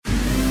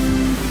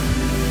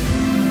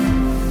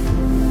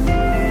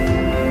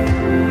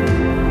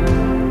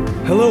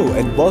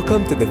and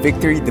welcome to the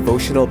Victory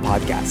Devotional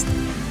Podcast.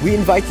 We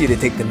invite you to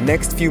take the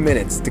next few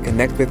minutes to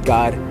connect with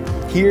God,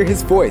 hear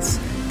His voice,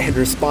 and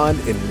respond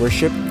in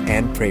worship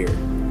and prayer.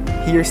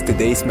 Here's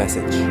today's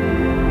message.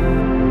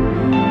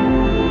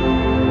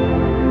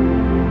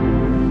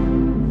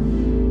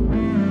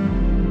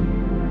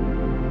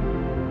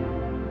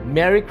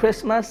 Merry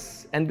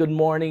Christmas and good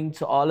morning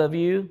to all of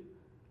you.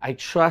 I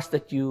trust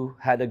that you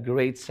had a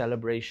great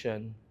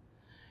celebration.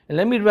 And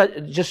let me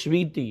just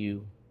read to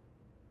you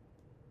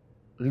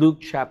Luke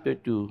chapter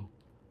 2,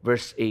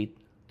 verse 8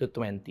 to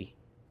 20.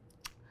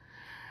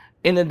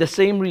 In the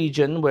same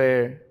region,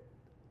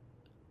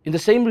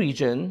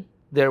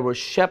 there were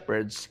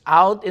shepherds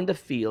out in the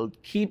field,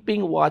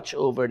 keeping watch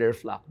over their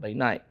flock by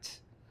night.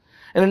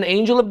 And an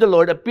angel of the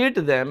Lord appeared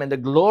to them, and the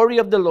glory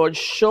of the Lord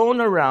shone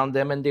around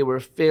them, and they were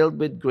filled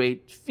with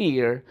great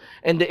fear.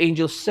 And the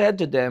angel said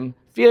to them,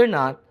 "Fear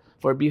not,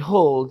 for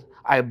behold,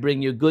 I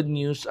bring you good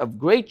news of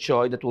great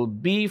joy that will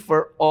be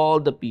for all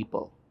the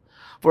people.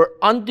 For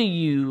unto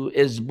you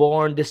is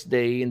born this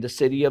day in the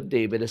city of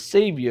David a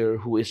Savior,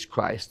 who is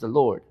Christ the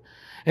Lord.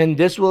 And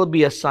this will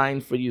be a sign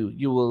for you.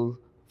 You will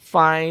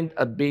find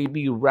a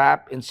baby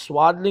wrapped in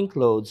swaddling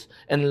clothes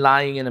and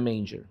lying in a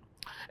manger."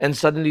 And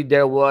suddenly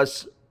there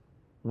was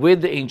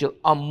with the angel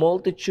a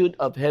multitude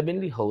of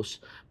heavenly hosts,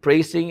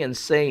 praising and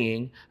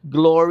saying,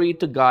 "Glory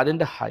to God in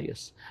the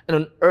highest, and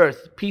on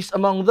earth peace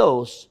among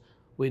those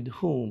with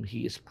whom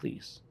He is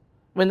pleased."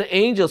 When the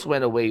angels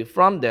went away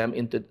from them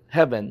into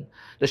heaven,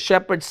 the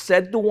shepherds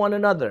said to one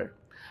another,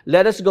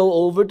 "Let us go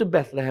over to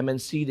Bethlehem and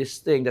see this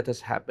thing that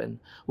has happened,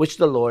 which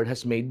the Lord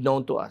has made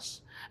known to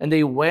us." And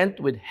they went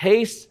with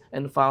haste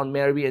and found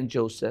Mary and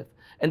Joseph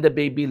and the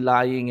baby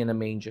lying in a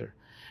manger.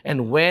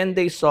 And when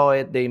they saw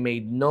it, they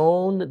made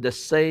known the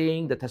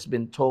saying that has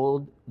been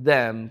told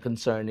them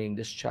concerning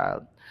this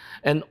child.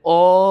 And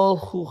all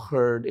who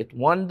heard it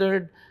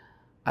wondered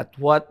at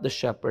what the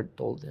shepherd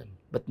told them.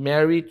 But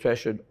Mary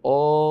treasured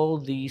all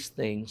these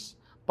things,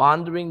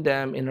 pondering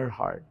them in her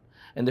heart.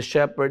 And the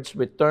shepherds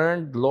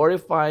returned,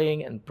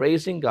 glorifying and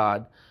praising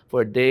God,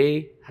 for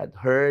they had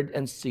heard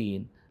and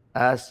seen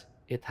as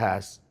it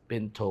has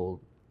been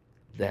told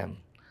them.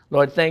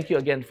 Lord, thank you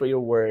again for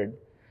your word.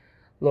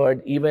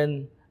 Lord,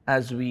 even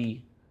as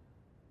we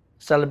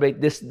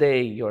celebrate this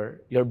day,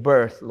 your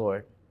birth,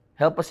 Lord,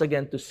 help us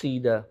again to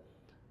see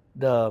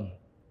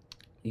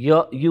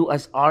you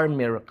as our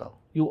miracle.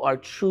 You are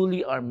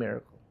truly our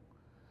miracle.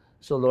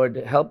 So, Lord,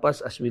 help us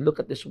as we look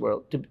at this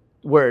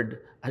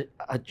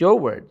at your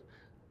word.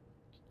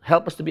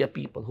 Help us to be a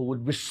people who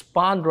would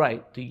respond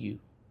right to you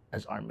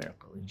as our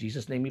miracle. In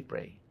Jesus' name we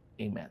pray.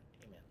 Amen.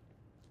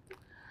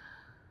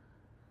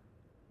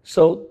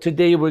 So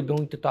today we're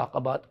going to talk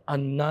about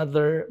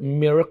another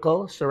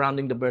miracle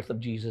surrounding the birth of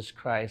Jesus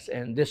Christ.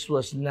 And this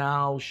was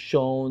now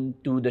shown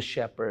to the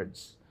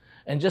shepherds.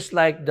 And just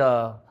like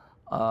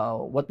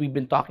what we've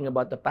been talking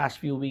about the past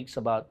few weeks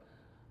about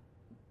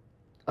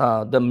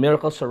the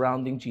miracle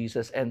surrounding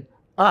Jesus, and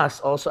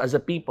us also as a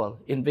people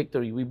in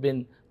Victory, we've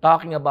been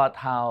talking about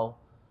how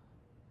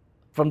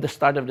from the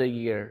start of the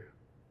year,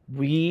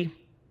 we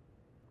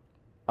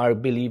are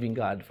believing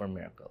God for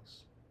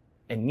miracles.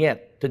 And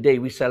yet, today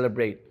we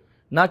celebrate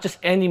not just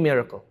any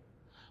miracle.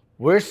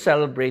 We're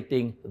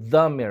celebrating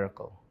the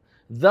miracle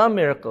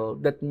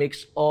that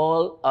makes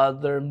all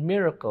other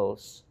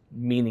miracles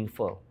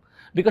meaningful.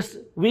 Because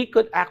we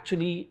could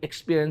actually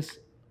experience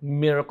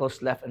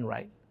miracles left and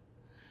right.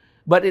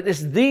 But it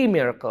is the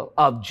miracle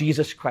of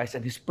Jesus Christ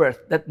and His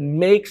birth that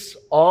makes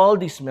all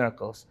these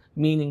miracles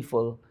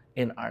meaningful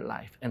in our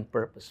life and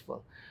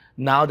purposeful.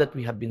 Now that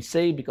we have been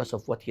saved because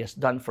of what He has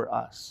done for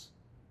us,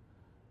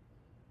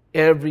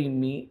 every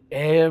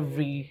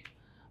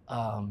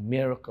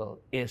miracle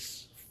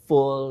is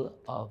full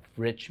of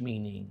rich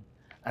meaning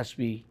as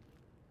we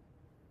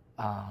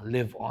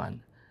live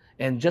on.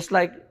 And just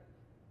like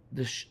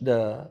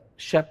the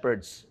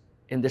shepherds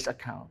in this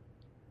account,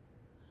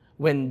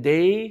 when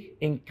they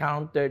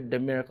encountered the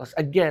miracles,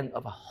 again,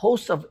 of a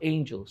host of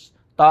angels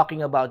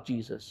talking about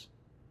Jesus,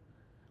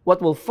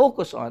 what we'll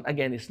focus on,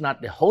 again, is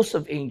not the host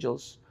of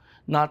angels,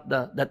 not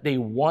that they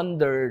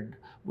wondered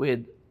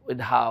with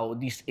how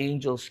these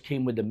angels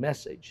came with the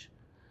message,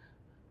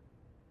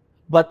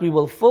 but we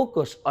will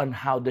focus on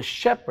how the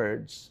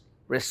shepherds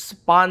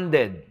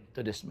responded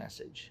to this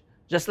message.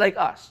 Just like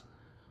us,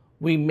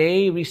 we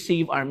may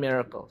receive our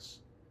miracles,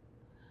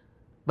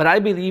 but I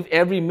believe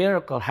every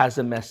miracle has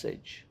a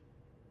message.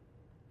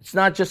 It's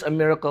not just a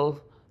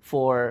miracle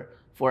for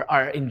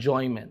our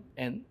enjoyment.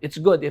 And it's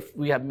good if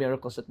we have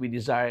miracles that we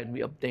desire and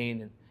we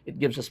obtain and it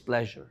gives us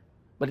pleasure.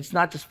 But it's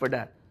not just for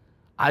that.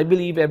 I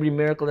believe every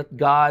miracle that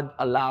God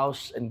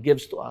allows and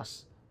gives to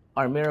us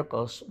are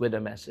miracles with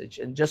a message.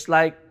 And just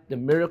like the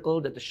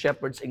miracle that the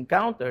shepherds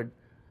encountered,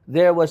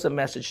 there was a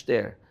message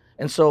there.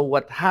 And so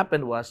what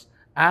happened was,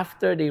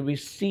 after they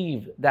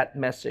received that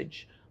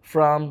message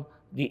from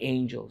the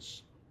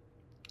angels,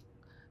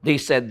 they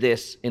said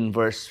this in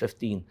verse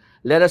 15,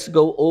 "Let us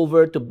go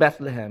over to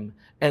Bethlehem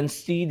and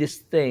see this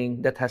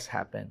thing that has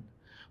happened,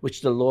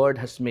 which the Lord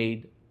has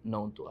made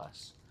known to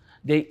us."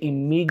 They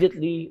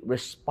immediately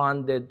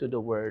responded to the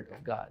word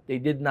of God. They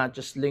did not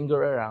just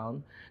linger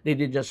around. They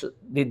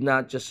did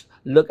not just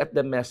look at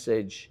the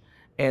message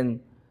and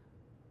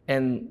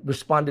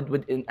responded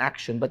with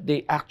inaction, but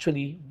they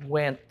actually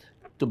went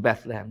to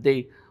Bethlehem.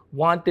 They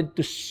wanted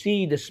to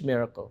see this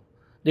miracle.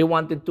 They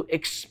wanted to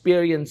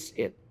experience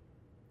it.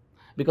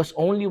 Because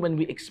only when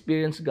we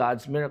experience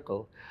God's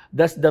miracle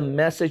does the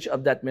message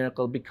of that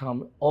miracle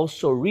become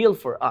also real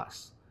for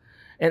us.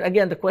 And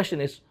again, the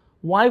question is,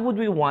 why would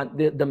we want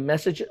the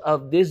message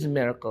of this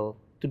miracle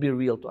to be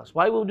real to us?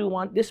 Why would we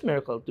want this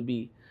miracle to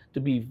be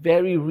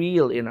very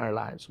real in our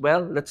lives?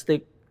 Well,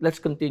 let's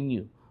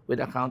continue with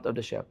the account of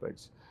the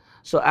shepherds.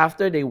 So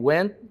after they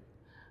went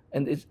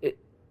and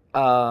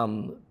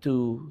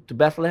to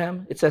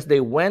Bethlehem, it says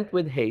they went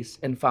with haste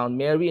and found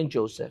Mary and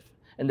Joseph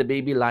and the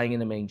baby lying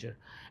in a manger.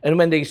 And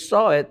when they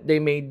saw it, they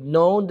made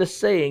known the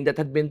saying that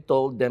had been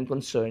told them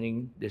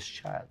concerning this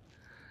child.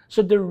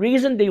 So the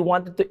reason they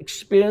wanted to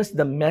experience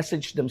the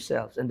message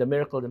themselves and the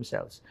miracle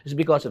themselves is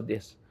because of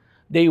this.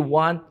 They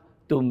want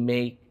to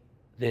make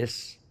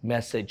this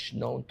message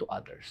known to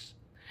others.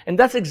 And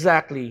that's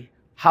exactly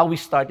how we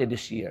started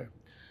this year.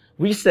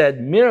 We said,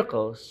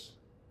 miracles,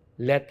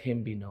 let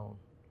him be known.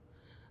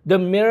 The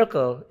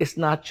miracle is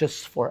not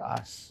just for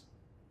us.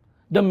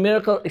 The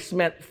miracle is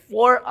meant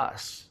for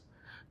us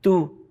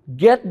to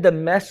get the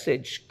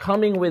message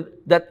coming with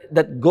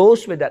that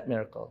goes with that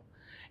miracle.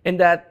 And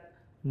that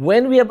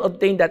when we have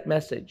obtained that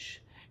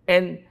message,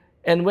 and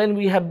when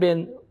we have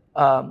been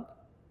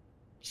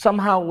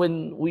somehow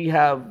when we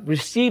have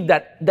received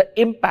the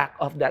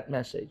impact of that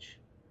message,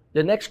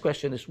 the next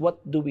question is,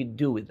 what do we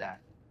do with that?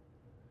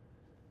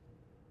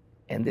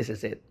 And this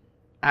is it.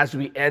 As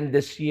we end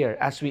this year,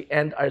 as we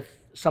end our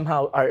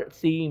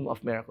theme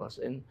of miracles,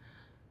 and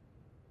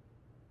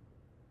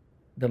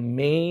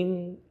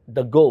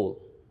the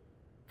goal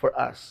for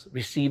us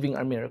receiving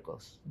our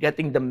miracles,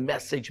 getting the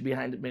message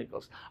behind the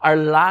miracles, our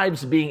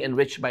lives being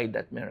enriched by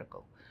that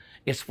miracle,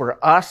 is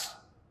for us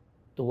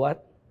to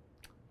what?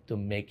 To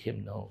make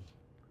him known.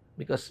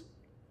 Because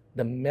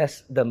the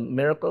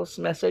miracles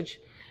message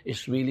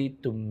is really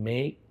to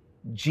make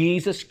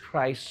Jesus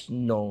Christ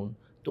known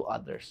to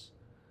others.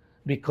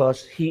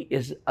 Because he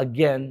is,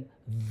 again,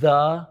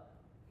 the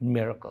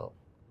miracle.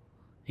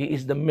 He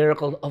is the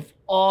miracle of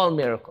all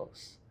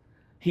miracles.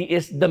 He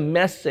is the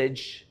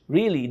message,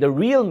 really, the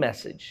real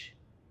message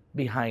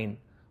behind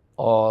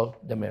all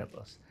the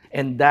miracles.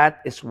 And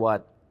that is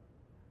what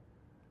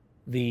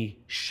the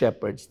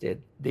shepherds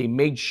did. They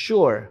made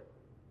sure,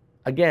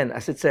 again,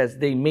 as it says,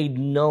 they made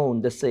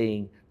known the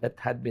saying that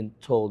had been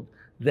told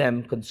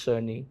them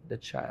concerning the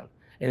child.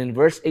 And in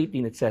verse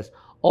 18 it says,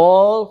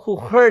 all who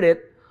heard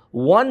it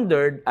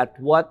wondered at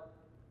what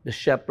the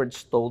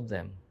shepherds told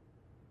them.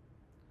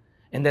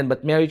 And then,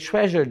 but Mary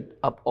treasured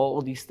up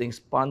all these things,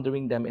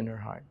 pondering them in her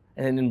heart.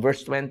 And then in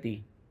verse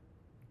 20,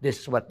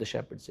 this is what the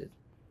shepherds did.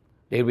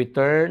 They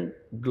returned,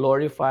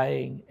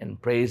 glorifying and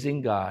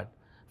praising God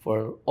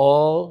for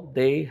all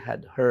they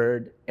had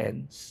heard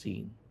and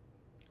seen,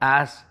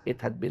 as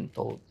it had been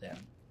told them.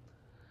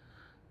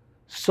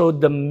 So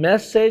the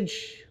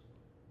message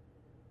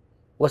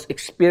was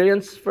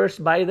experienced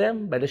first by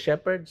them, by the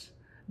shepherds.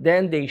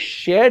 Then they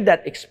shared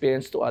that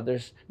experience to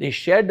others. They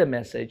shared the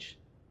message.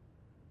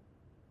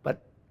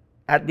 But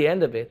at the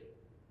end of it,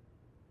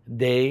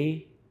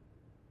 they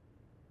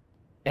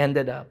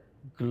ended up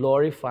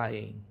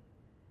glorifying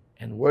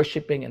and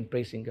worshiping and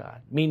praising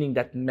God, meaning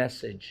that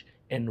message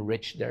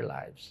enriched their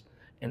lives,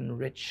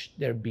 enriched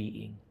their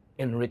being,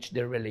 enriched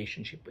their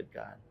relationship with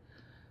God.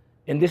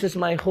 And this is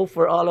my hope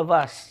for all of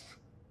us,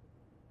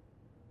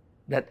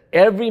 that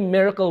every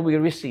miracle we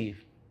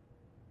receive,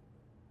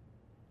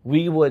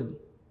 we would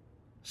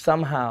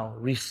somehow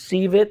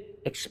receive it,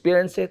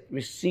 experience it,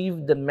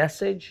 receive the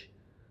message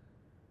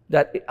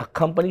that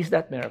accompanies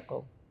that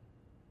miracle,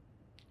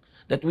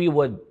 that we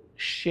would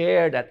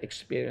share that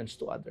experience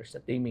to others,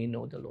 that they may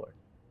know the Lord.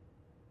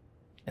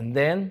 And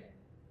then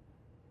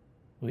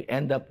we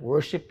end up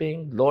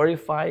worshiping,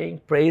 glorifying,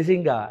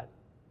 praising God,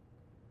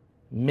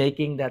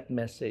 making that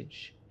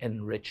message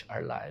enrich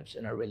our lives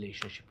and our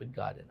relationship with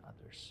God and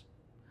others.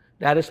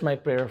 That is my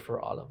prayer for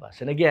all of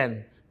us. And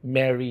again,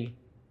 Merry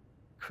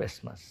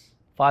Christmas.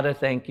 Father,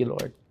 thank you,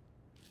 Lord,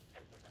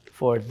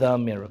 for the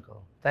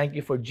miracle. Thank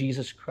you for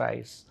Jesus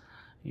Christ,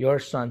 your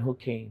Son, who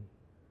came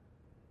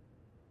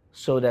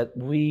so that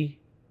we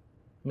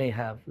may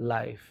have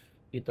life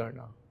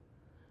eternal.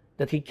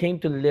 That he came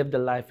to live the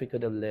life we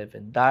could have lived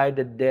and died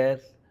the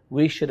death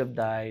we should have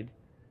died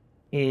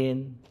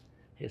in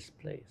his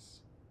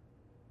place.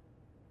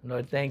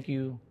 Lord, thank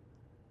you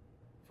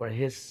for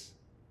his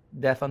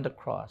death on the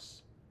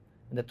cross,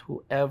 and that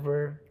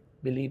whoever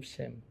believes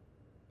him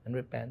and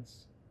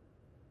repents,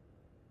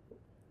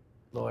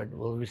 Lord,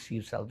 will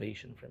receive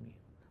salvation from you.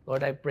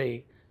 Lord, I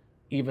pray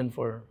even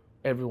for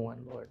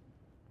everyone, Lord,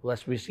 who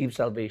has received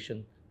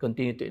salvation,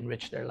 continue to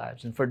enrich their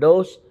lives. And for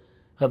those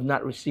who have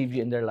not received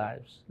you in their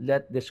lives,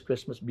 let this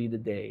Christmas be the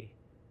day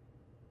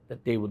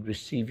that they would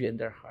receive you in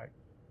their heart.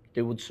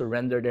 They would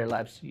surrender their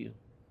lives to you,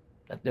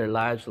 that their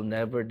lives will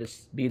never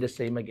be the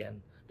same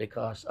again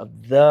because of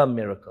the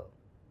miracle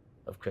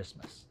of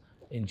Christmas.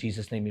 In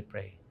Jesus' name we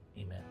pray.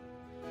 Amen.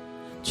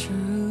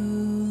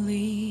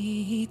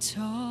 Truly He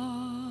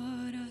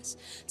taught us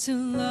to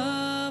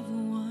love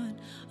one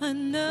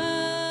another.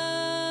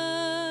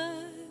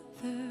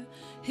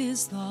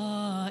 His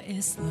law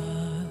is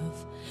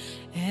love,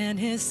 and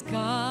His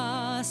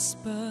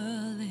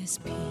gospel is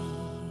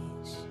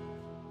peace.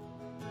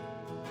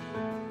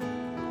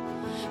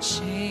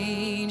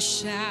 Chains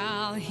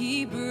shall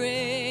He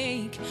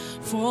break,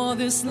 for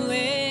the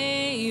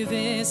slave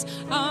is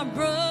our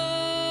brother,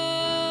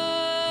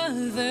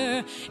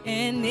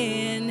 and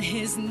in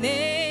His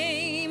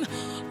name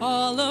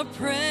all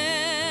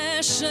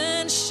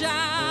oppression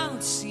shall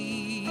cease.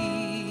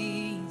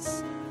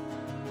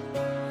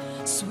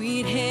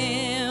 Sweet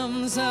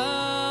hymns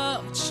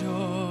of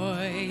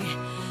joy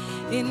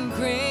in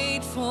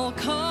grateful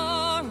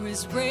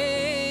chorus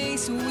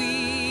raise,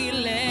 we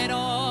let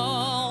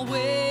all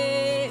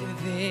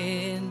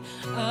within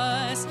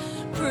us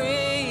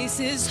praise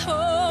His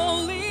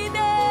holy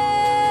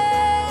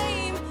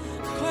name.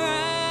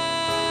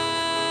 Christ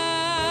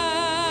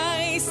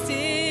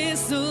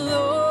is the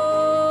Lord.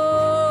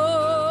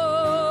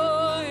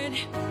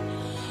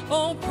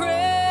 Oh, praise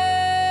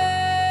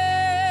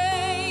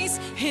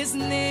His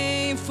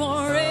name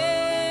forever.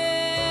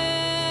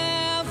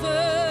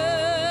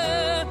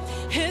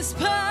 His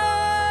power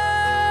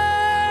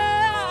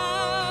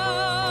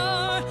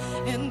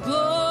and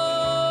glory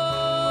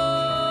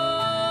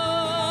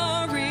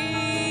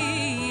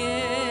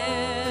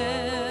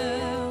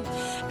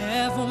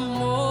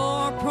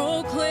evermore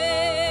proclaim.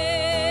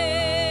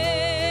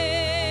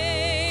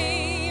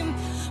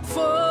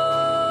 Fall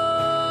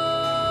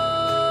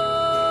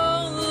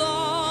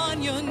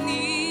on your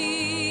knees.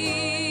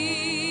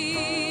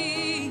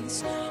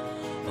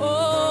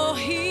 Oh,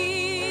 hear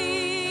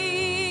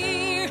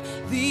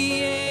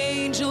the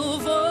angel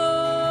voices.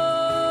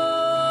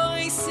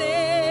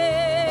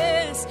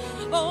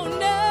 Oh,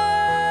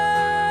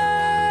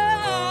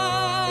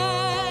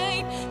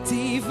 night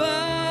divine.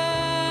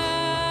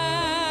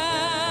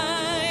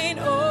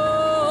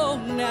 Oh,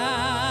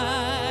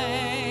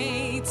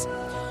 night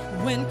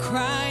when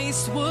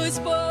Christ was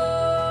born.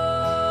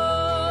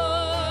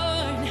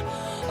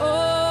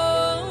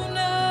 Oh,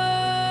 night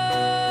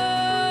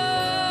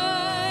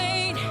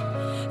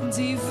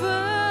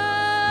divine.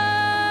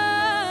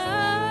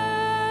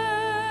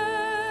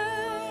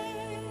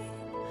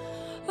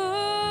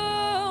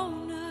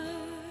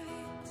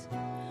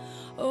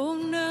 Oh,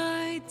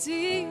 night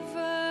divine.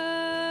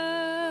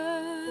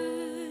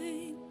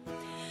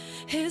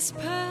 His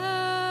power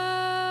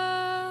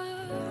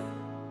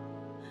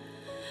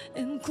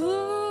and glory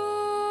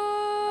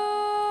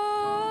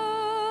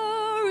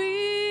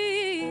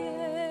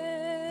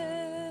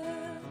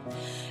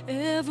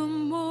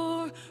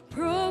evermore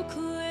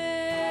proclaim.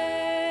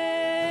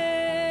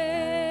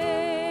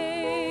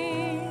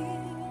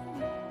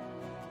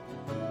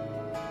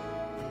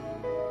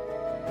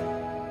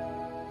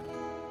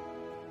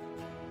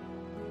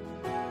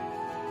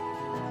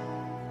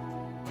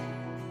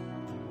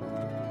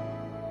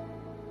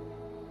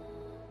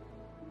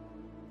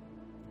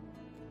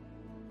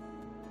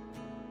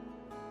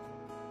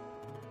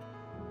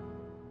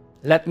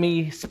 Let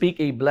me speak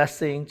a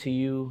blessing to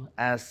you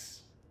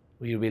as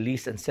we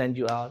release and send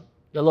you out.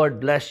 The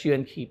Lord bless you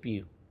and keep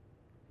you.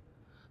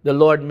 The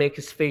Lord make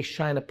His face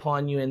shine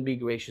upon you and be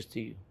gracious to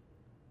you.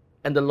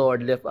 And the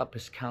Lord lift up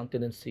His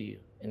countenance to you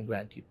and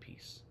grant you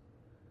peace.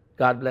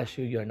 God bless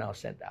you. You are now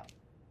sent out.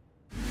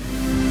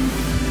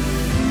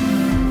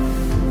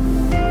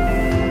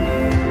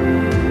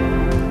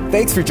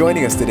 Thanks for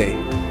joining us today.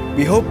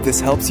 We hope this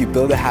helps you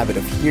build a habit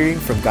of hearing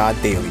from God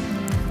daily.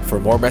 For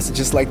more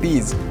messages like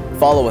these,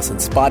 follow us on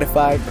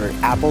Spotify or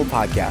Apple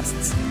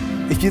Podcasts.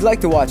 If you'd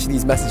like to watch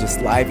these messages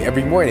live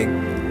every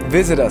morning,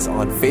 visit us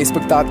on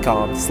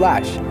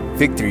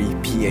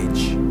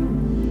facebook.com/victoryph.